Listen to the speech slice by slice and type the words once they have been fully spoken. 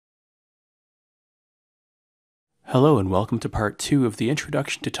Hello and welcome to part 2 of the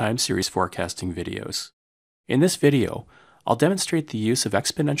Introduction to Time Series Forecasting videos. In this video, I'll demonstrate the use of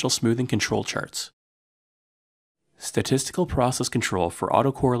Exponential Smoothing Control Charts. Statistical process control for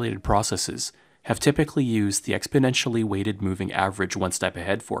autocorrelated processes have typically used the exponentially weighted moving average one-step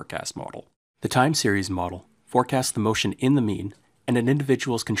ahead forecast model. The time series model forecasts the motion in the mean, and an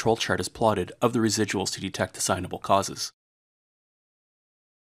individual's control chart is plotted of the residuals to detect assignable causes.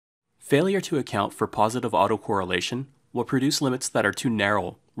 Failure to account for positive autocorrelation will produce limits that are too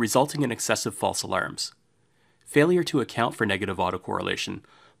narrow, resulting in excessive false alarms. Failure to account for negative autocorrelation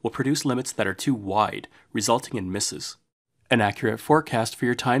will produce limits that are too wide, resulting in misses. An accurate forecast for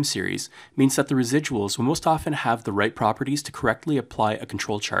your time series means that the residuals will most often have the right properties to correctly apply a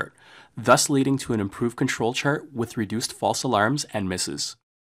control chart, thus leading to an improved control chart with reduced false alarms and misses.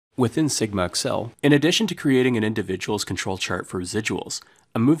 Within SigmaXL, in addition to creating an individual's control chart for residuals,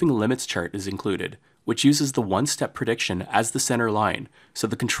 a moving limits chart is included, which uses the one-step prediction as the center line, so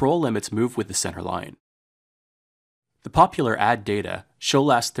the control limits move with the center line. The popular Add Data, Show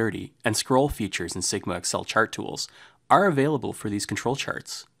Last 30, and Scroll features in SigmaXL chart tools are available for these control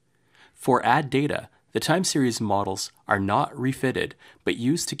charts. For Add Data, the time series models are not refitted, but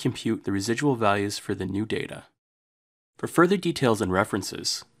used to compute the residual values for the new data. For further details and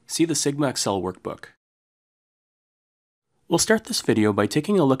references, see the SigmaXL workbook. We'll start this video by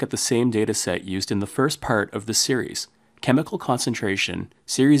taking a look at the same dataset used in the first part of the series, Chemical Concentration,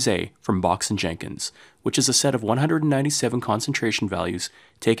 Series A from Box and Jenkins, which is a set of 197 concentration values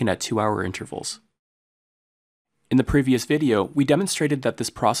taken at 2-hour intervals. In the previous video, we demonstrated that this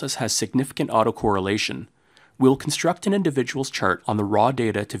process has significant autocorrelation. We'll construct an individual's chart on the raw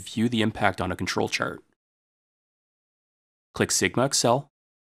data to view the impact on a control chart. Click SigmaXL,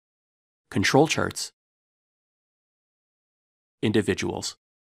 Control Charts, Individuals.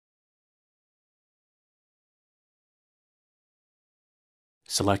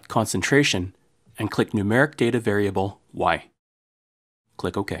 Select Concentration and click Numeric Data Variable Y.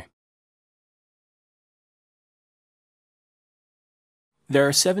 Click OK. There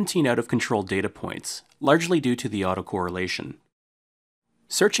are 17 out-of-control data points, largely due to the autocorrelation.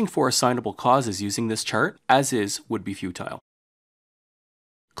 Searching for assignable causes using this chart, as is, would be futile.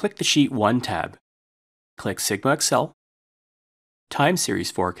 Click the Sheet 1 tab. Click SigmaXL, Time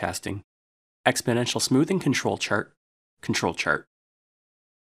Series Forecasting, Exponential Smoothing Control Chart, Control Chart.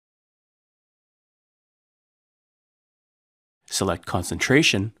 Select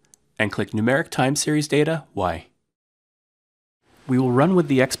Concentration and click Numeric Time Series Data Y. We will run with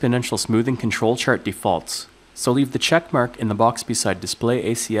the Exponential Smoothing Control Chart defaults, so leave the check mark in the box beside Display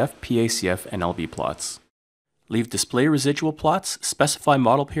ACF, PACF, and LB plots. Leave Display Residual Plots, Specify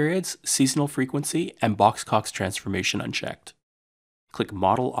Model Periods, Seasonal Frequency, and Box-Cox Transformation unchecked. Click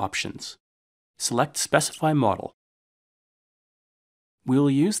Model Options. Select Specify Model. We will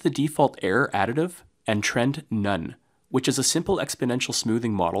use the default Error Additive and Trend None, which is a simple exponential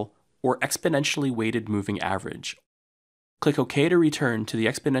smoothing model or exponentially weighted moving average. Click OK to return to the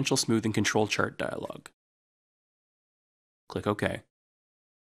Exponential Smoothing Control Chart dialog. Click OK.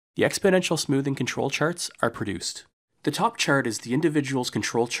 The Exponential Smoothing Control Charts are produced. The top chart is the individual's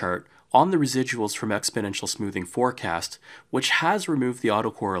control chart on the residuals from Exponential Smoothing Forecast, which has removed the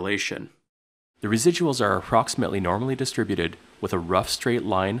autocorrelation. The residuals are approximately normally distributed with a rough straight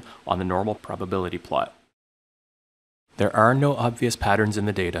line on the normal probability plot. There are no obvious patterns in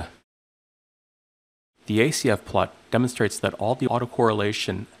the data. The ACF plot demonstrates that all the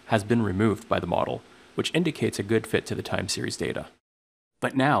autocorrelation has been removed by the model, which indicates a good fit to the time series data.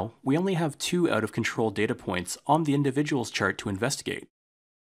 But now, we only have 2 out-of-control data points on the individual's chart to investigate.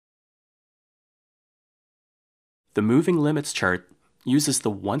 The moving limits chart uses the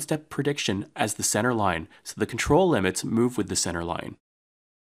one-step prediction as the center line, so the control limits move with the center line.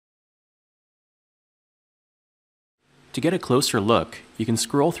 To get a closer look, you can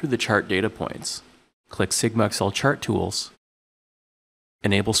scroll through the chart data points. Click SigmaXL Chart Tools,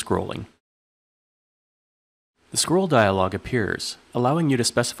 enable scrolling. The scroll dialog appears, allowing you to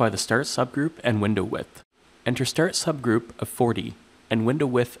specify the start subgroup and window width. Enter start subgroup of 40 and window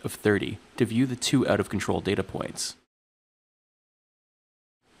width of 30 to view the 2 out-of-control data points.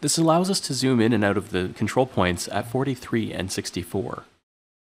 This allows us to zoom in and out of the control points at 43 and 64.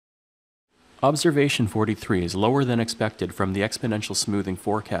 Observation 43 is lower than expected from the Exponential Smoothing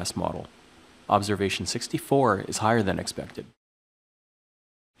Forecast model. Observation 64 is higher than expected.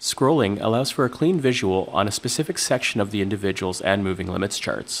 Scrolling allows for a clean visual on a specific section of the individuals and moving limits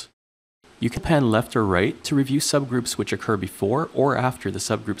charts. You can pan left or right to review subgroups which occur before or after the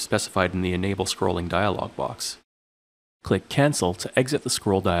subgroup specified in the Enable Scrolling dialog box. Click Cancel to exit the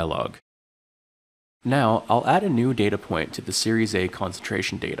scroll dialog. Now, I'll add a new data point to the Series A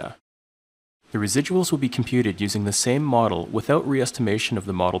concentration data. The residuals will be computed using the same model without re-estimation of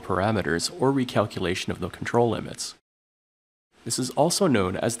the model parameters or recalculation of the control limits. This is also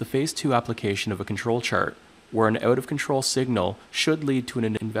known as the Phase 2 application of a control chart, where an out-of-control signal should lead to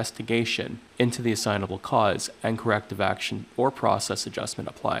an investigation into the assignable cause and corrective action or process adjustment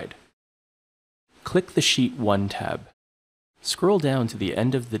applied. Click the Sheet 1 tab. Scroll down to the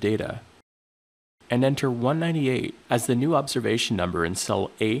end of the data and enter 198 as the new observation number in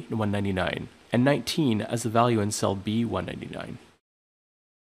cell A199 and 19 as the value in cell B199.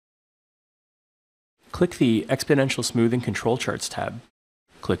 Click the Exponential Smoothing Control Charts tab.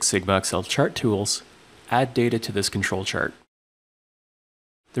 Click SigmaXL Chart Tools. Add data to this control chart.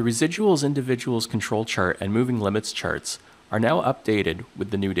 The Residuals Individuals Control Chart and Moving Limits charts are now updated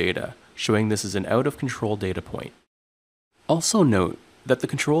with the new data, showing this is an out-of-control data point. Also note that the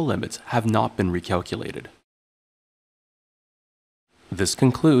control limits have not been recalculated. This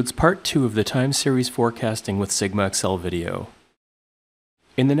concludes part 2 of the time series forecasting with SigmaXL video.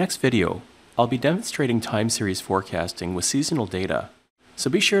 In the next video, I'll be demonstrating time series forecasting with seasonal data, so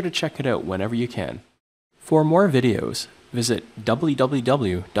be sure to check it out whenever you can. For more videos, visit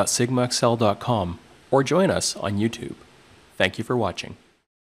www.sigmaxl.com or join us on YouTube. Thank you for watching.